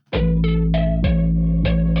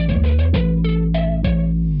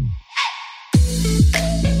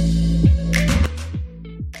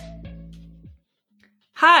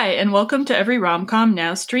and welcome to Every Romcom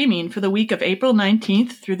now streaming for the week of April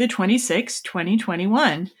 19th through the 26th,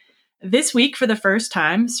 2021. This week, for the first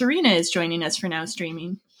time, Serena is joining us for Now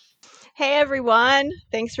Streaming. Hey everyone,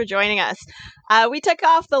 thanks for joining us. We took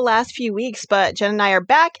off the last few weeks, but Jen and I are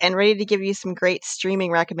back and ready to give you some great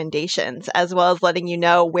streaming recommendations, as well as letting you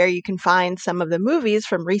know where you can find some of the movies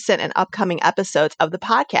from recent and upcoming episodes of the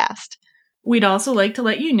podcast. We'd also like to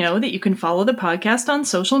let you know that you can follow the podcast on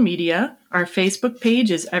social media. Our Facebook page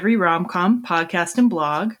is Every Romcom Podcast and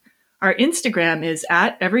Blog. Our Instagram is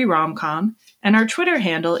 @EveryRomcom, and our Twitter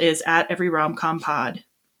handle is @EveryRomcomPod.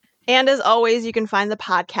 And as always, you can find the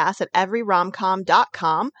podcast at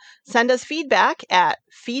everyromcom.com. Send us feedback at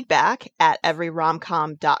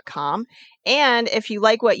feedback@everyromcom.com. And if you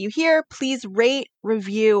like what you hear, please rate,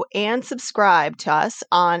 review, and subscribe to us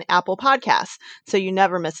on Apple Podcasts so you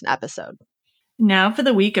never miss an episode. Now for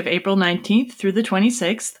the week of April 19th through the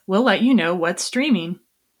 26th, we'll let you know what's streaming.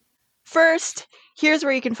 First, here's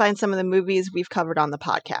where you can find some of the movies we've covered on the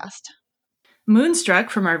podcast. Moonstruck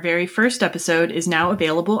from our very first episode is now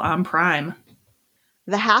available on Prime.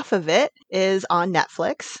 The Half of It is on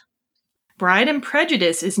Netflix. Bride and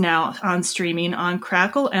Prejudice is now on streaming on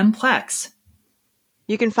Crackle and Plex.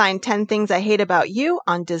 You can find 10 Things I Hate About You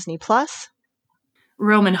on Disney+.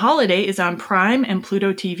 Roman Holiday is on Prime and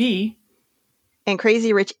Pluto TV. And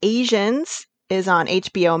Crazy Rich Asians is on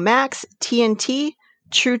HBO Max, TNT,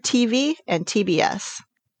 True TV, and TBS.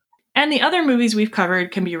 And the other movies we've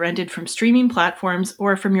covered can be rented from streaming platforms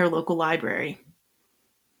or from your local library.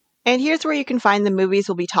 And here's where you can find the movies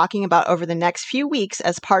we'll be talking about over the next few weeks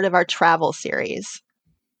as part of our travel series.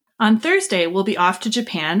 On Thursday, we'll be off to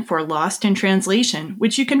Japan for Lost in Translation,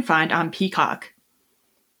 which you can find on Peacock.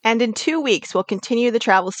 And in 2 weeks, we'll continue the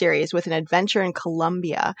travel series with an adventure in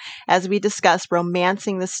Colombia as we discuss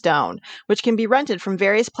Romancing the Stone, which can be rented from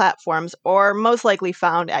various platforms or most likely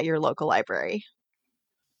found at your local library.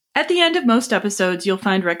 At the end of most episodes, you'll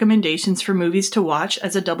find recommendations for movies to watch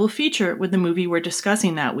as a double feature with the movie we're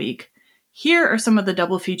discussing that week. Here are some of the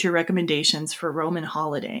double feature recommendations for Roman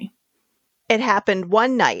Holiday. It Happened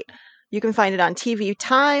One Night. You can find it on TV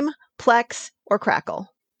Time, Plex, or Crackle.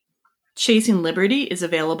 Chasing Liberty is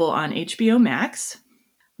available on HBO Max.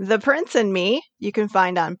 The Prince and Me, you can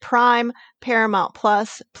find on Prime, Paramount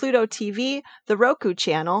Plus, Pluto TV, the Roku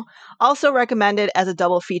channel, also recommended as a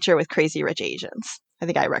double feature with Crazy Rich Asians. I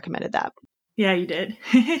think I recommended that. Yeah, you did.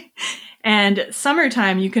 And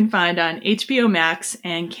Summertime you can find on HBO Max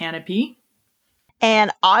and Canopy.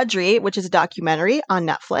 And Audrey, which is a documentary on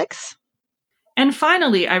Netflix. And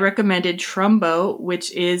finally, I recommended Trumbo,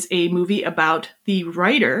 which is a movie about the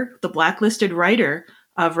writer, the blacklisted writer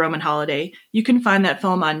of Roman Holiday. You can find that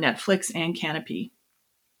film on Netflix and Canopy.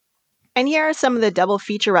 And here are some of the double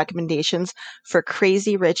feature recommendations for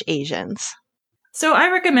Crazy Rich Asians. So I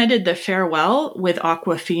recommended The Farewell with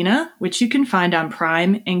Awkwafina, which you can find on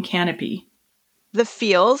Prime and Canopy. The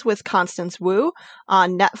Feels with Constance Wu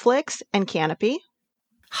on Netflix and Canopy.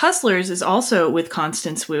 Hustlers is also with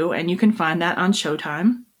Constance Wu, and you can find that on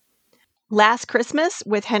Showtime. Last Christmas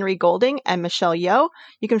with Henry Golding and Michelle Yeoh.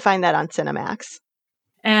 You can find that on Cinemax.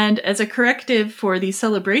 And as a corrective for the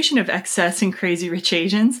celebration of excess in Crazy Rich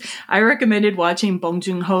Asians, I recommended watching Bong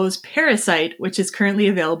Joon-ho's Parasite, which is currently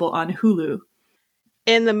available on Hulu.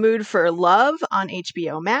 In the Mood for Love on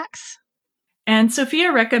HBO Max. And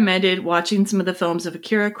Sophia recommended watching some of the films of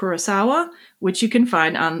Akira Kurosawa, which you can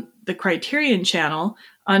find on the Criterion Channel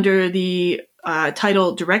under the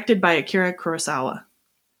title Directed by Akira Kurosawa.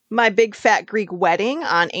 My Big Fat Greek Wedding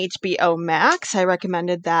on HBO Max. I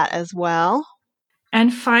recommended that as well.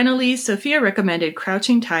 And finally, Sophia recommended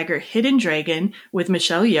Crouching Tiger, Hidden Dragon with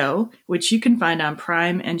Michelle Yeoh, which you can find on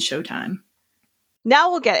Prime and Showtime.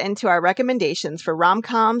 Now we'll get into our recommendations for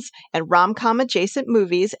rom-coms and rom-com adjacent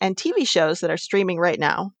movies and TV shows that are streaming right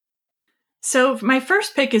now. So my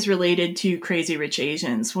first pick is related to Crazy Rich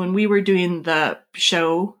Asians. When we were doing the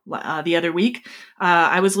show the other week,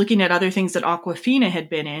 I was looking at other things that Awkwafina had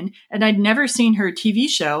been in, and I'd never seen her TV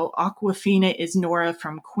show, Awkwafina is Nora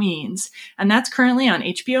from Queens. And that's currently on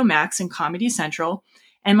HBO Max and Comedy Central.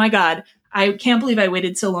 And my God, I can't believe I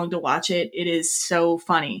waited so long to watch it. It is so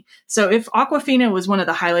funny. So if Awkwafina was one of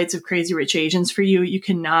the highlights of Crazy Rich Asians for you, you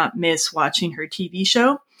cannot miss watching her TV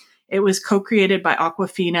show. It was co-created by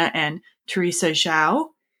Awkwafina and Teresa Zhao.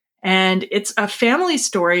 And it's a family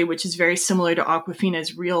story, which is very similar to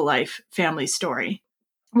Awkwafina's real life family story.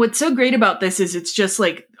 What's so great about this is it's just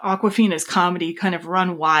like Awkwafina's comedy kind of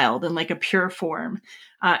run wild in like a pure form.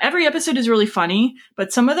 Every episode is really funny,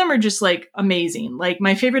 but some of them are just like amazing. Like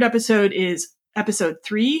my favorite episode is episode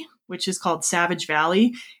 3, which is called Savage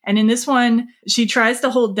Valley. And in this one, she tries to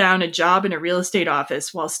hold down a job in a real estate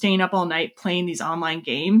office while staying up all night playing these online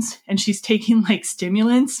games. And she's taking like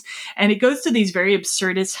stimulants, and it goes to these very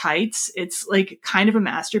absurdist heights. It's like kind of a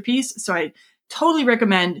masterpiece. So I totally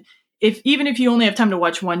recommend, even if you only have time to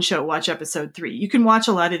watch one show, watch episode 3. You can watch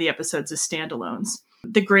a lot of the episodes as standalones.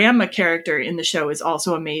 The grandma character in the show is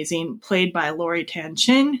also amazing, played by Lori Tan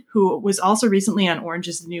Chin, who was also recently on Orange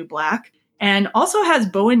is the New Black, and also has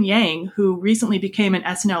Bowen Yang, who recently became an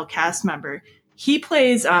SNL cast member. He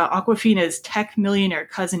plays Awkwafina's tech millionaire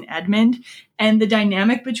cousin Edmund, and the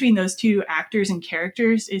dynamic between those two actors and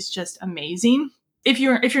characters is just amazing. If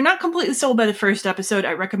you're not completely sold by the first episode,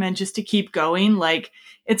 I recommend just to keep going. Like,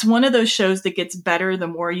 it's one of those shows that gets better the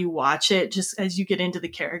more you watch it, just as you get into the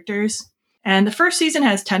characters. And the first season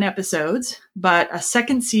has 10 episodes, but a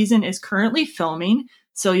second season is currently filming,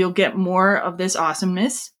 so you'll get more of this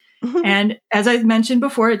awesomeness. And as I mentioned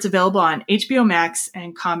before, it's available on HBO Max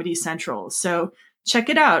and Comedy Central. So check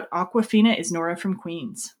it out. Awkwafina is Nora from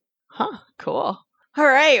Queens. Huh, cool. All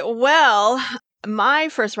right. Well, my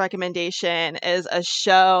first recommendation is a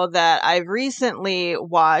show that I've recently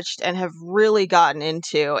watched and have really gotten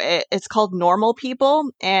into. It's called Normal People,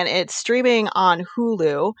 and it's streaming on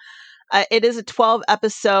Hulu. It is a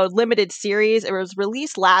 12-episode limited series. It was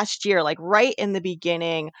released last year, like right in the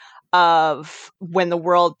beginning of when the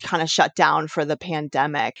world kind of shut down for the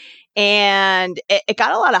pandemic. And it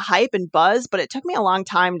got a lot of hype and buzz, but it took me a long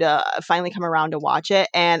time to finally come around to watch it.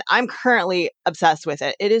 And I'm currently obsessed with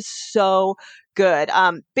it. It is so good.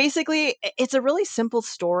 Basically, it's a really simple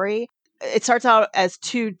story. It starts out as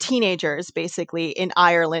 2 teenagers, basically, in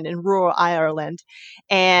Ireland, in rural Ireland,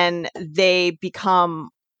 and they become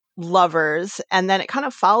lovers. And then it kind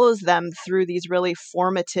of follows them through these really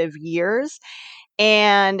formative years.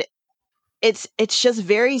 And it's just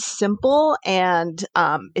very simple, and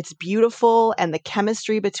it's beautiful, and the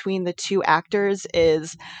chemistry between the 2 actors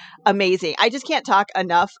is amazing. I just can't talk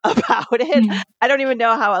enough about it. I don't even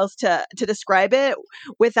know how else to describe it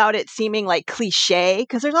without it seeming like cliche,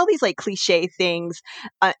 because there's all these like cliche things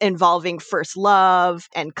involving first love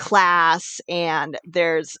and class, and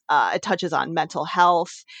there's it touches on mental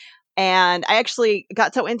health. And I actually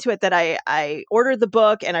got so into it that I ordered the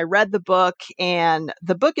book and I read the book, and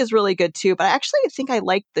the book is really good too. But I actually think I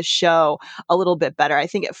liked the show a little bit better. I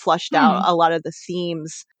think it flushed out a lot of the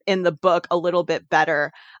themes in the book a little bit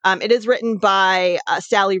better. It is written by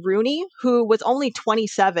Sally Rooney, who was only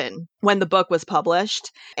 27 when the book was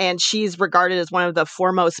published. And she's regarded as one of the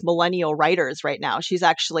foremost millennial writers right now. She's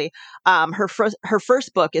actually, her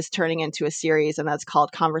first book is turning into a series, and that's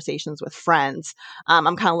called Conversations with Friends.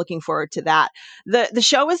 I'm kind of looking forward to that. The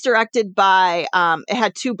show was directed by, it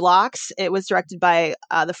had 2 blocks. It was directed by,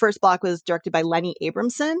 the first block was directed by Lenny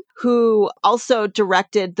Abramson, who also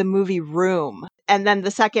directed the movie Room. And then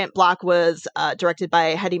the second block was directed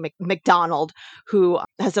by Hetty McDonald, who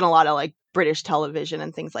has done a lot of like British television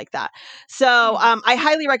and things like that. So I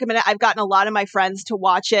highly recommend it. I've gotten a lot of my friends to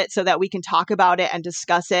watch it so that we can talk about it and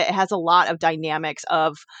discuss it. It has a lot of dynamics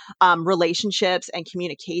of relationships and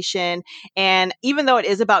communication. And even though it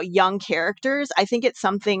is about young characters, I think it's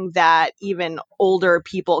something that even older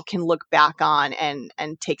people can look back on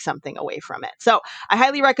and take something away from it. So I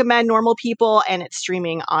highly recommend Normal People, and it's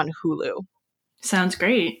streaming on Hulu. Sounds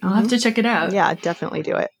great. I'll have to check it out. Yeah, definitely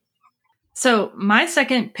do it. So my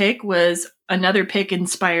second pick was another pick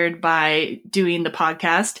inspired by doing the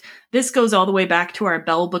podcast. This goes all the way back to our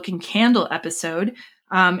Bell Book and Candle episode.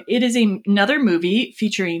 It is another movie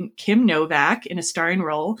featuring Kim Novak in a starring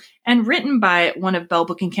role and written by one of Bell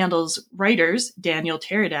Book and Candle's writers, Daniel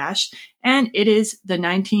Teradash, and it is the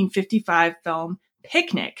 1955 film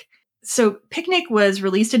Picnic. So Picnic was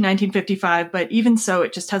released in 1955, but even so,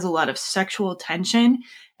 it just has a lot of sexual tension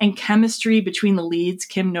and chemistry between the leads,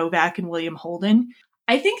 Kim Novak and William Holden.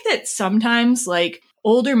 I think that sometimes, like,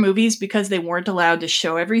 older movies, because they weren't allowed to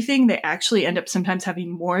show everything, they actually end up sometimes having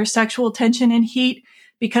more sexual tension and heat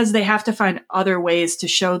because they have to find other ways to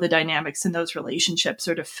show the dynamics in those relationships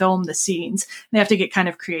or to film the scenes. They have to get kind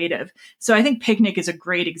of creative. So I think Picnic is a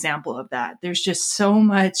great example of that. There's just so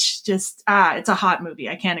much it's a hot movie.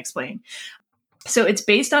 I can't explain. So it's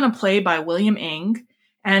based on a play by William Ing.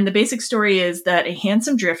 And the basic story is that a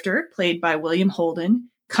handsome drifter, played by William Holden,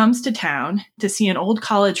 comes to town to see an old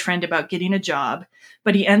college friend about getting a job,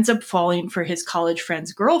 but he ends up falling for his college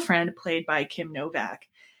friend's girlfriend, played by Kim Novak.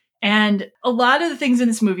 And a lot of the things in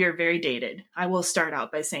this movie are very dated. I will start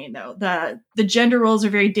out by saying, though, the gender roles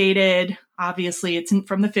are very dated. Obviously, it's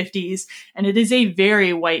from the 50s, and it is a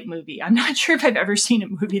very white movie. I'm not sure if I've ever seen a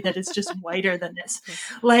movie that is just whiter than this.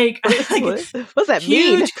 Like, what's that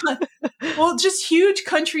mean? Well, just huge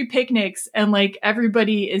country picnics, and like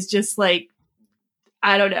everybody is just like,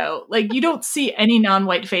 I don't know, like you don't see any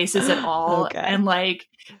non-white faces at all. Okay. And like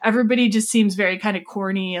everybody just seems very kind of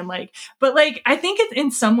corny and like, but like, I think in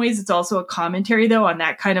some ways it's also a commentary though on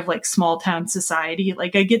that kind of like small town society.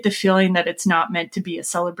 Like I get the feeling that it's not meant to be a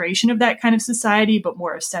celebration of that kind of society, but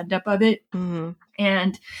more a send up of it. Mm-hmm.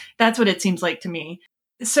 And that's what it seems like to me.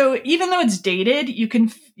 So even though it's dated, you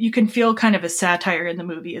can feel kind of a satire in the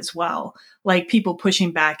movie as well, like people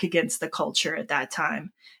pushing back against the culture at that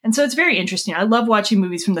time. And so it's very interesting. I love watching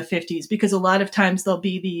movies from the 50s because a lot of times there'll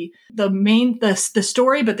be the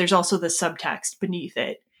story, but there's also the subtext beneath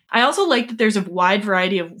it. I also like that there's a wide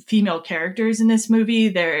variety of female characters in this movie.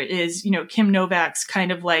 There is, Kim Novak's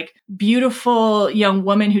kind of like beautiful young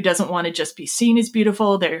woman who doesn't want to just be seen as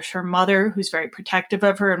beautiful. There's her mother who's very protective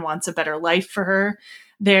of her and wants a better life for her.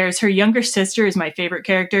 There's her younger sister is my favorite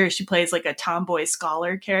character. She plays like a tomboy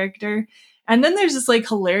scholar character. And then there's this like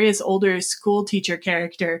hilarious older school teacher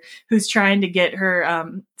character who's trying to get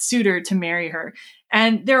her suitor to marry her.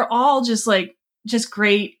 And they're all just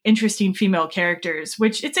great, interesting female characters,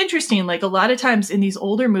 which it's interesting. Like a lot of times in these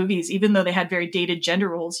older movies, even though they had very dated gender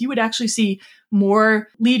roles, you would actually see more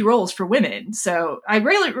lead roles for women. So I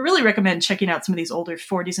really, really recommend checking out some of these older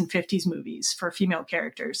 40s and 50s movies for female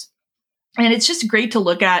characters. And it's just great to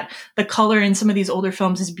look at. The color in some of these older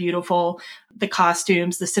films is beautiful. The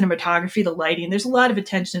costumes, the cinematography, the lighting, there's a lot of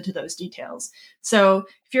attention to those details. So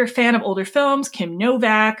if you're a fan of older films, Kim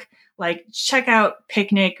Novak, like check out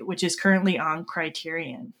Picnic, which is currently on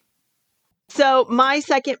Criterion. So my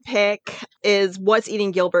second pick is What's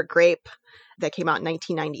Eating Gilbert Grape, that came out in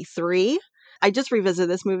 1993. I just revisited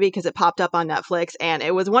this movie because it popped up on Netflix, and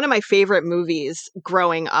it was one of my favorite movies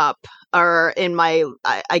growing up, or in my,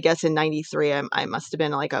 I guess in 93, I must have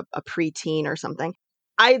been like a preteen or something.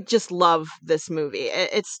 I just love this movie.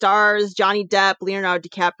 It stars Johnny Depp, Leonardo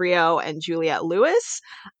DiCaprio, and Juliette Lewis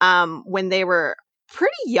when they were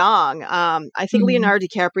pretty young. I think Leonardo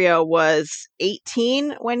DiCaprio was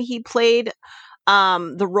 18 when he played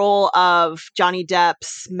the role of Johnny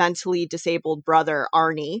Depp's mentally disabled brother,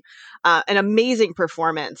 Arnie. An amazing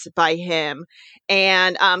performance by him.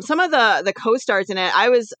 And some of the co-stars in it, I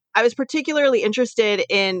was particularly interested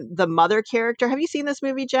in the mother character. Have you seen this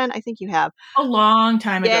movie, Jen? I think you have. A long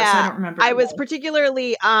time ago, so I don't remember. I was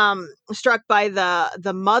particularly struck by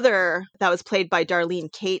the mother that was played by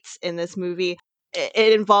Darlene Cates in this movie.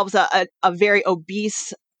 It involves a very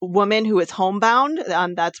obese woman who is homebound.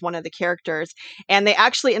 That's one of the characters. And they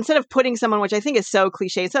actually, instead of putting someone, which I think is so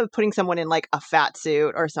cliche, instead of putting someone in like a fat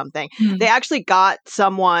suit or something, they actually got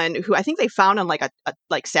someone who I think they found on like a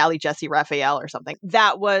like Sally Jesse Raphael or something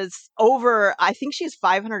that was over, I think she's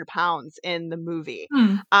 500 pounds in the movie.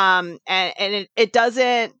 And it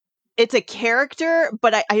doesn't, it's a character,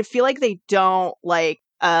 but I feel like they don't like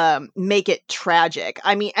make it tragic.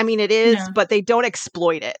 I mean it is, but they don't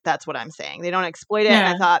exploit it. That's what I'm saying. They don't exploit it.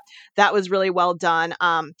 And I thought that was really well done.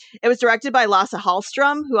 It was directed by Lasse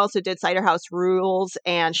Hallström, who also did Cider House Rules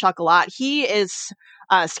and Chocolat. He is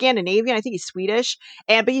Scandinavian. I think he's Swedish.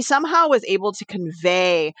 But he somehow was able to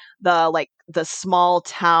convey the small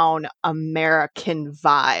town American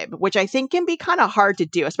vibe, which I think can be kind of hard to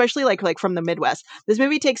do, especially like from the Midwest. This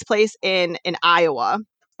movie takes place in Iowa.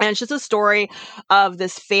 And it's just a story of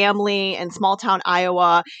this family in small town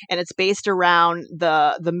Iowa, and it's based around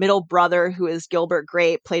the middle brother, who is Gilbert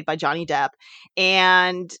Grape, played by Johnny Depp.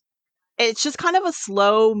 And it's just kind of a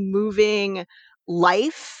slow moving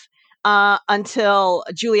life until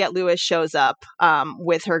Juliette Lewis shows up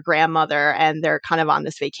with her grandmother, and they're kind of on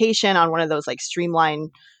this vacation on one of those like streamlined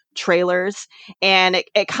trailers. And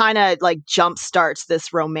it kind of like jump starts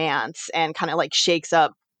this romance and kind of like shakes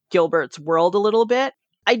up Gilbert's world a little bit.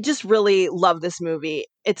 I just really love this movie.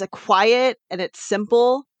 It's a quiet and it's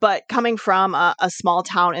simple, but coming from a small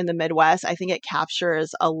town in the Midwest, I think it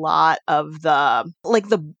captures a lot of the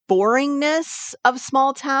boringness of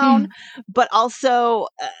small town, but also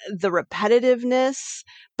the repetitiveness,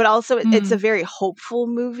 but also it's a very hopeful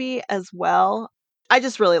movie as well. I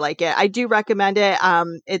just really like it. I do recommend it.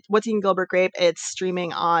 What's Eating Gilbert Grape? It's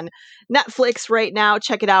streaming on Netflix right now.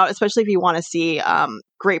 Check it out, especially if you want to see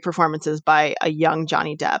great performances by a young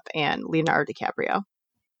Johnny Depp and Leonardo DiCaprio.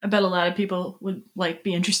 I bet a lot of people would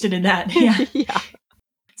be interested in that. Yeah. Yeah.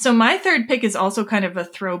 So my third pick is also kind of a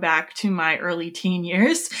throwback to my early teen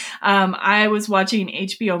years. I was watching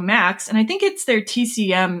HBO Max, and I think it's their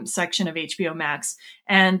TCM section of HBO Max,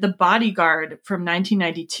 and The Bodyguard from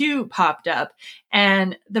 1992 popped up.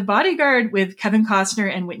 And The Bodyguard with Kevin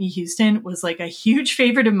Costner and Whitney Houston was like a huge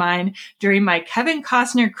favorite of mine during my Kevin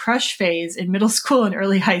Costner crush phase in middle school and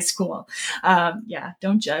early high school. Yeah,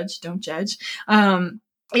 don't judge.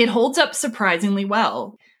 It holds up surprisingly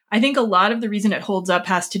well. I think a lot of the reason it holds up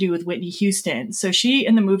has to do with Whitney Houston. So she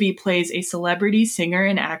in the movie plays a celebrity singer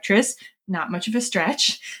and actress, not much of a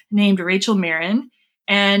stretch, named Rachel Marin.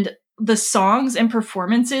 And the songs and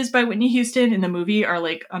performances by Whitney Houston in the movie are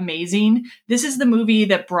like amazing. This is the movie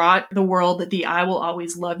that brought the world the I Will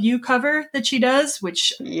Always Love You cover that she does,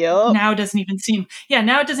 which now it doesn't even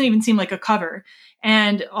seem like a cover.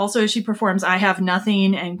 And also she performs I Have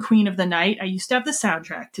Nothing and Queen of the Night. I used to have the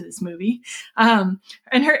soundtrack to this movie. And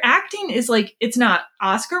her acting is like, it's not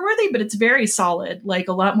Oscar worthy, but it's very solid, like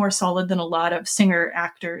a lot more solid than a lot of singer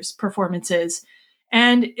actors' performances.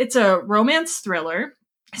 And it's a romance thriller.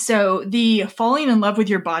 So the falling in love with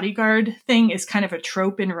your bodyguard thing is kind of a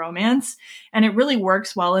trope in romance, and it really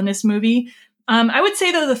works well in this movie. I would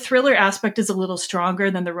say, though, the thriller aspect is a little stronger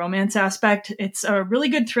than the romance aspect. It's a really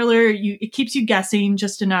good thriller. It keeps you guessing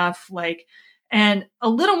just enough, and a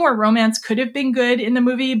little more romance could have been good in the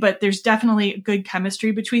movie, but there's definitely good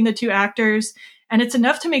chemistry between the two actors. And it's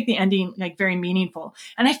enough to make the ending like very meaningful.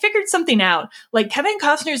 And I figured something out. Like Kevin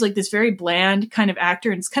Costner is like this very bland kind of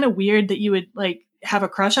actor, and it's kind of weird that you would like have a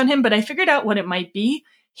crush on him, but I figured out what it might be.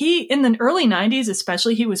 He, in the early 90s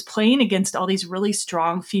especially, he was playing against all these really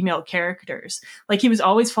strong female characters. Like he was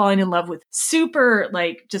always falling in love with super,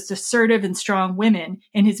 like, just assertive and strong women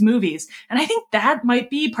in his movies. And I think that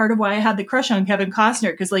might be part of why I had the crush on Kevin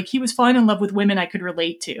Costner, because like he was falling in love with women I could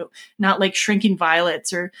relate to, not like Shrinking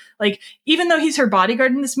Violets, or like, even though he's her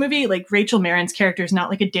bodyguard in this movie, like Rachel Marin's character is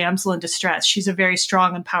not like a damsel in distress. She's a very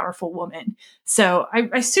strong and powerful woman. So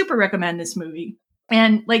I super recommend this movie.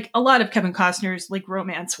 And like a lot of Kevin Costner's like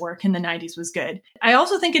romance work in the 90s was good. I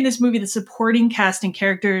also think in this movie, the supporting cast and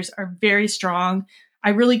characters are very strong.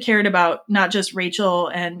 I really cared about not just Rachel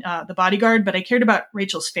and the bodyguard, but I cared about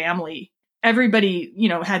Rachel's family. Everybody,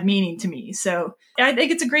 had meaning to me. So I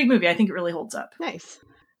think it's a great movie. I think it really holds up. Nice.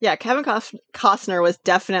 Yeah, Kevin Costner was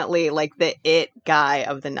definitely like the it guy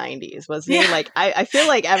of the 90s, wasn't he? Like, I feel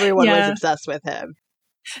like everyone was obsessed with him.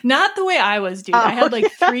 Not the way I was, dude. I had like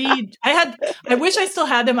I wish I still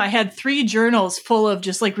had them. I had 3 journals full of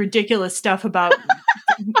just like ridiculous stuff about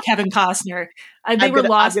Kevin Costner. They were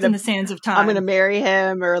lost in the sands of time. I'm going to marry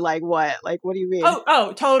him, or like what? Like, what do you mean?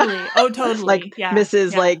 Oh, totally. Oh, totally. Like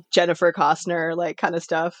Mrs. Like Jennifer Costner, like kind of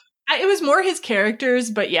stuff. It was more his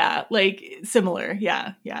characters, but yeah, like similar.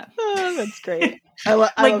 Yeah. Oh, that's great.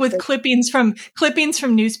 I with clippings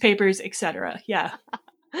from newspapers, etc. Yeah.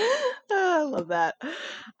 I love that.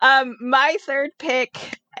 My third pick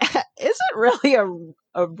isn't really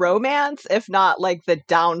a romance, if not like the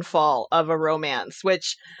downfall of a romance,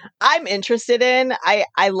 which I'm interested in.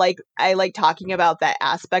 I like talking about that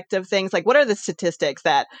aspect of things. Like, what are the statistics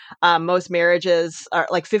that most marriages are,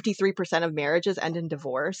 like 53% of marriages end in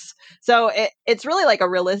divorce? So it's really like a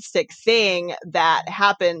realistic thing that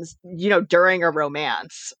happens, during a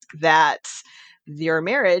romance, that your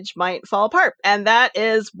marriage might fall apart. And that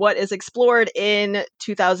is what is explored in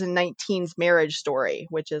 2019's Marriage Story,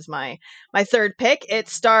 which is my third pick. It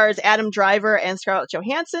stars Adam Driver and Scarlett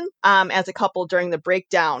Johansson as a couple during the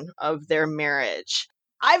breakdown of their marriage.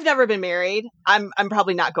 I've never been married. I'm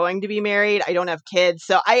probably not going to be married. I don't have kids.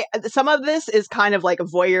 So some of this is kind of like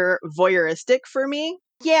voyeuristic for me.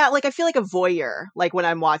 Yeah, like I feel like a voyeur, like when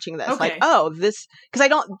I'm watching this, like, oh, this, because I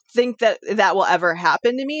don't think that will ever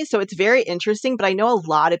happen to me. So it's very interesting, but I know a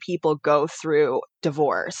lot of people go through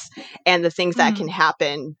divorce and the things that can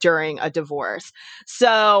happen during a divorce.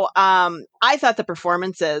 So I thought the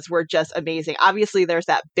performances were just amazing. Obviously, there's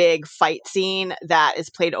that big fight scene that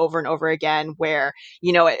is played over and over again where,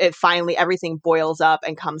 it finally, everything boils up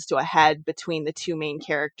and comes to a head between the two main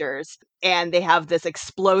characters. And they have this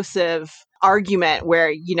explosive argument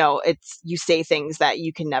where, you say things that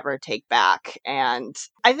you can never take back. And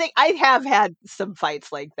I think I have had some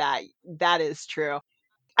fights like that. That is true.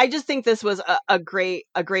 I just think this was a great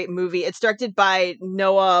movie. It's directed by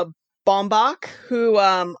Noah Baumbach, who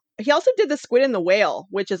he also did The Squid and the Whale,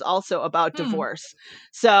 which is also about divorce.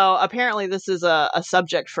 So apparently this is a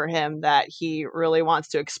subject for him that he really wants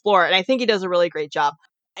to explore. And I think he does a really great job.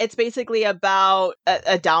 It's basically about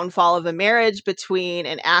a downfall of a marriage between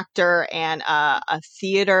an actor and a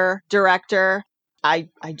theater director. I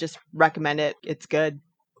just recommend it. It's good.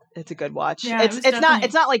 It's a good watch. Yeah,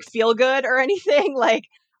 it's not like feel good or anything. Like,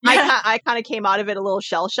 I kind of came out of it a little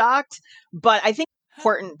shell shocked, but I think it's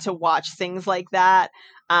important to watch things like that.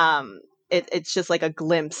 It's just like a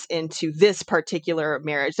glimpse into this particular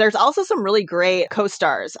marriage. There's also some really great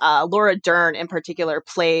co-stars. Laura Dern in particular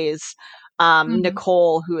plays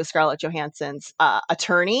Nicole, who is Scarlett Johansson's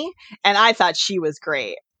attorney, and I thought she was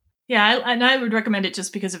great. Yeah, and I would recommend it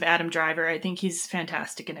just because of Adam Driver. I think he's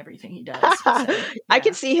fantastic in everything he does. So, yeah. I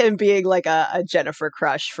could see him being like a Jennifer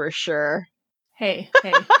crush for sure. Hey.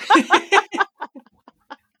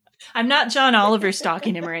 I'm not John Oliver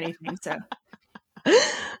stalking him or anything, so.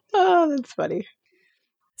 Oh, that's funny.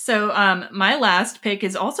 So my last pick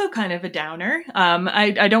is also kind of a downer.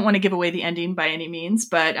 I don't want to give away the ending by any means,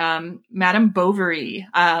 but Madame Bovary,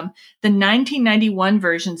 the 1991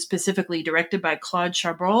 version specifically directed by Claude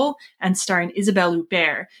Chabrol and starring Isabelle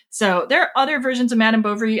Huppert. So there are other versions of Madame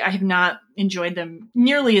Bovary. I have not enjoyed them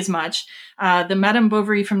nearly as much. The Madame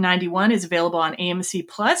Bovary from 91 is available on AMC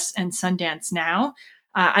Plus and Sundance Now.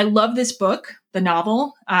 I love this book, the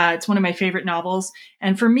novel. It's one of my favorite novels.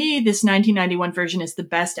 And for me, this 1991 version is the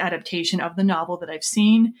best adaptation of the novel that I've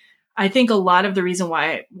seen. I think a lot of the reason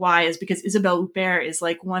why is because Isabelle Huppert is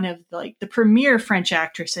like one of the premier French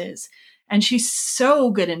actresses. And she's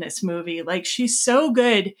so good in this movie. Like, she's so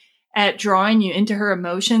good at drawing you into her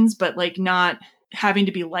emotions, but like not having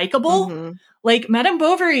to be likable. Mm-hmm. Like, Madame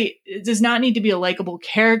Bovary does not need to be a likable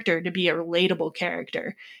character to be a relatable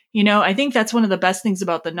character. You know, I think that's one of the best things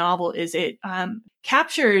about the novel is it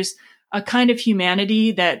captures a kind of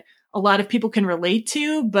humanity that a lot of people can relate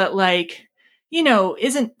to, but like, you know,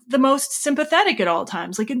 isn't the most sympathetic at all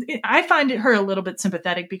times. Like, I find her a little bit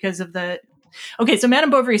sympathetic because of okay, so Madame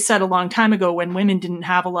Bovary said a long time ago when women didn't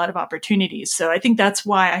have a lot of opportunities. So I think that's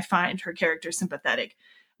why I find her character sympathetic.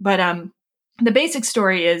 But the basic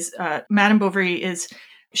story is Madame Bovary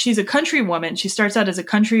she's a country woman. She starts out as a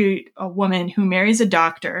country woman who marries a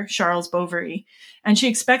doctor, Charles Bovary, and she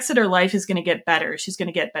expects that her life is going to get better. She's going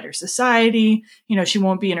to get better society. You know, she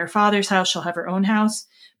won't be in her father's house. She'll have her own house.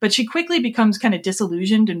 But she quickly becomes kind of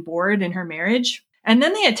disillusioned and bored in her marriage. And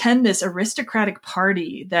then they attend this aristocratic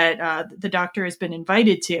party that the doctor has been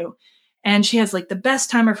invited to. And she has like the best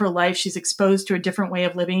time of her life. She's exposed to a different way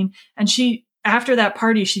of living. And after that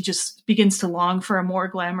party, she just begins to long for a more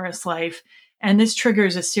glamorous life. And this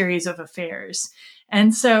triggers a series of affairs.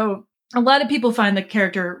 And so a lot of people find the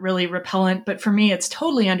character really repellent, but for me, it's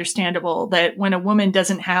totally understandable that when a woman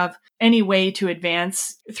doesn't have any way to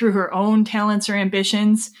advance through her own talents or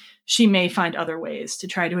ambitions, she may find other ways to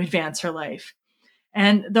try to advance her life.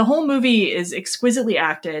 And the whole movie is exquisitely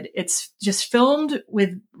acted. It's just filmed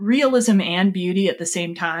with realism and beauty at the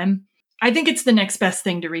same time. I think it's the next best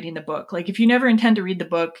thing to reading the book. Like, if you never intend to read the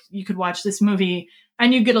book, you could watch this movie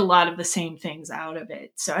and you get a lot of the same things out of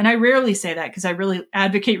it. So, and I rarely say that because I really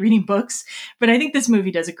advocate reading books, but I think this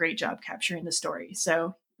movie does a great job capturing the story.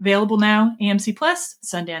 So, available now, AMC Plus,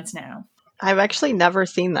 Sundance Now. I've actually never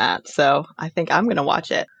seen that, so I think I'm going to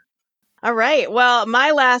watch it. All right. Well,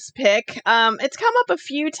 my last pick, it's come up a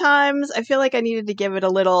few times. I feel like I needed to give it a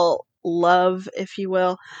little love, if you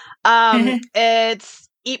will. It's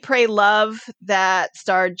Eat, Pray, Love, that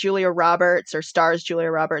stars Julia Roberts.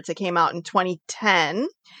 It came out in 2010,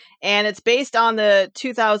 and it's based on the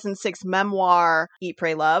 2006 memoir Eat,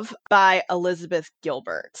 Pray, Love by Elizabeth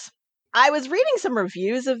Gilbert. I was reading some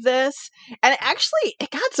reviews of this, and it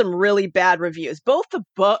got some really bad reviews. Both the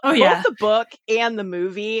book and the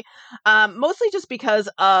movie, mostly just because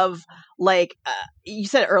of like you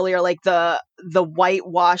said earlier, like the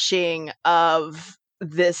whitewashing of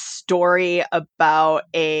this story about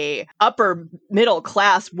a upper middle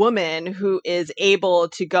class woman who is able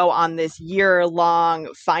to go on this year-long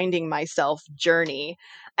finding myself journey,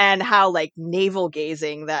 and how like navel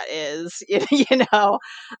gazing that is, you know.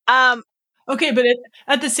 Okay, but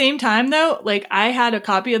at the same time, though, like, I had a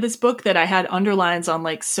copy of this book that I had underlines on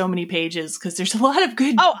like so many pages because there's a lot of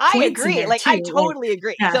good. Oh, I agree. Like, too. I totally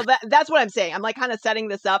agree. Yeah. So that's what I'm saying. I'm like kind of setting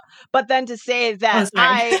this up, but then to say that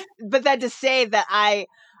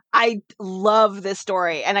I love this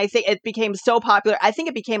story, and I think it became so popular. I think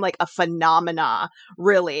it became like a phenomena,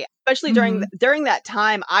 really. Especially during that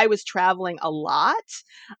time, I was traveling a lot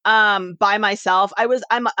by myself.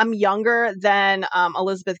 I'm younger than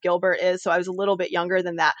Elizabeth Gilbert is, so I was a little bit younger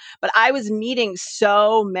than that. But I was meeting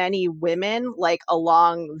so many women like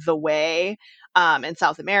along the way. In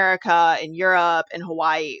South America, in Europe, in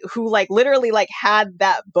Hawaii, who like literally like had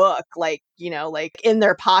that book, like, you know, like in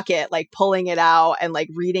their pocket, like pulling it out and like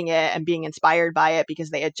reading it and being inspired by it because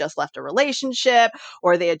they had just left a relationship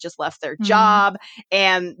or they had just left their job,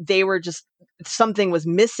 and they were just something was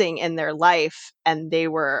missing in their life and they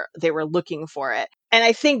were looking for it. And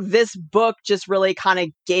I think this book just really kind of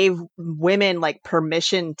gave women like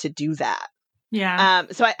permission to do that. Yeah.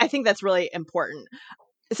 So I think that's really important.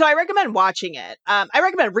 So I recommend watching it. I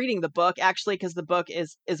recommend reading the book actually, because the book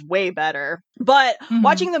is way better. But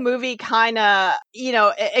watching the movie kind of,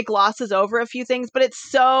 it glosses over a few things, but it's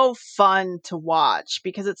so fun to watch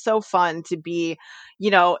because it's so fun to be,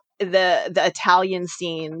 the Italian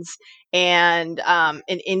scenes and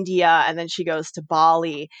in India, and then she goes to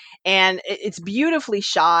Bali, and it's beautifully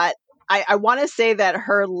shot. I want to say that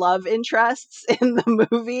her love interests in the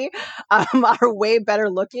movie are way better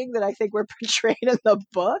looking than I think were portrayed in the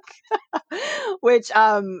book, which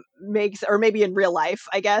makes, or maybe in real life,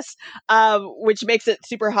 I guess, which makes it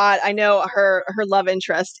super hot. I know her love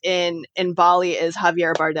interest in Bali is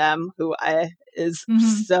Javier Bardem, who is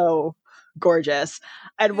so gorgeous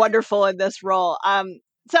and wonderful in this role.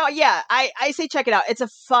 So yeah, I say check it out. It's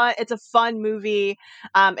a fun movie.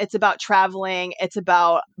 It's about traveling. It's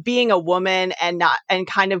about being a woman and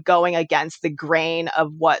kind of going against the grain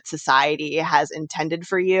of what society has intended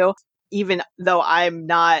for you. Even though I'm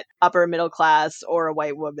not upper middle class or a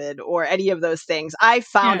white woman or any of those things, I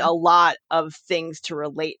found a lot of things to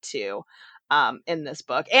relate to in this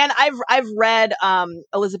book. And I've read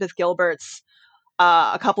Elizabeth Gilbert's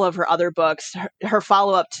a couple of her other books. Her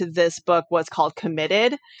follow-up to this book was called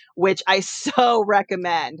Committed, which I so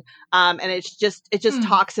recommend. And it just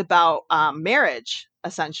talks about marriage,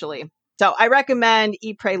 essentially. So I recommend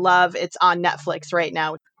Eat, Pray, Love. It's on Netflix right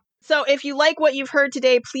now. So if you like what you've heard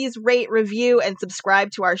today, please rate, review, and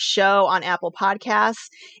subscribe to our show on Apple Podcasts,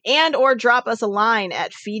 and or drop us a line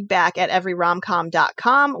at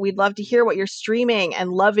feedback@everyromcom.com. We'd love to hear what you're streaming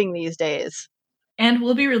and loving these days. And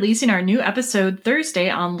we'll be releasing our new episode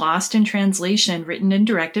Thursday on Lost in Translation, written and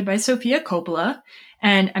directed by Sofia Coppola.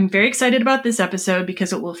 And I'm very excited about this episode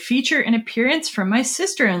because it will feature an appearance from my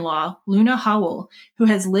sister-in-law, Luna Howell, who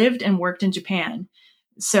has lived and worked in Japan.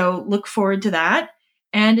 So look forward to that.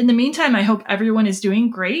 And in the meantime, I hope everyone is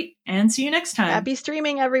doing great, and see you next time. Happy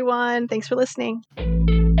streaming, everyone. Thanks for listening.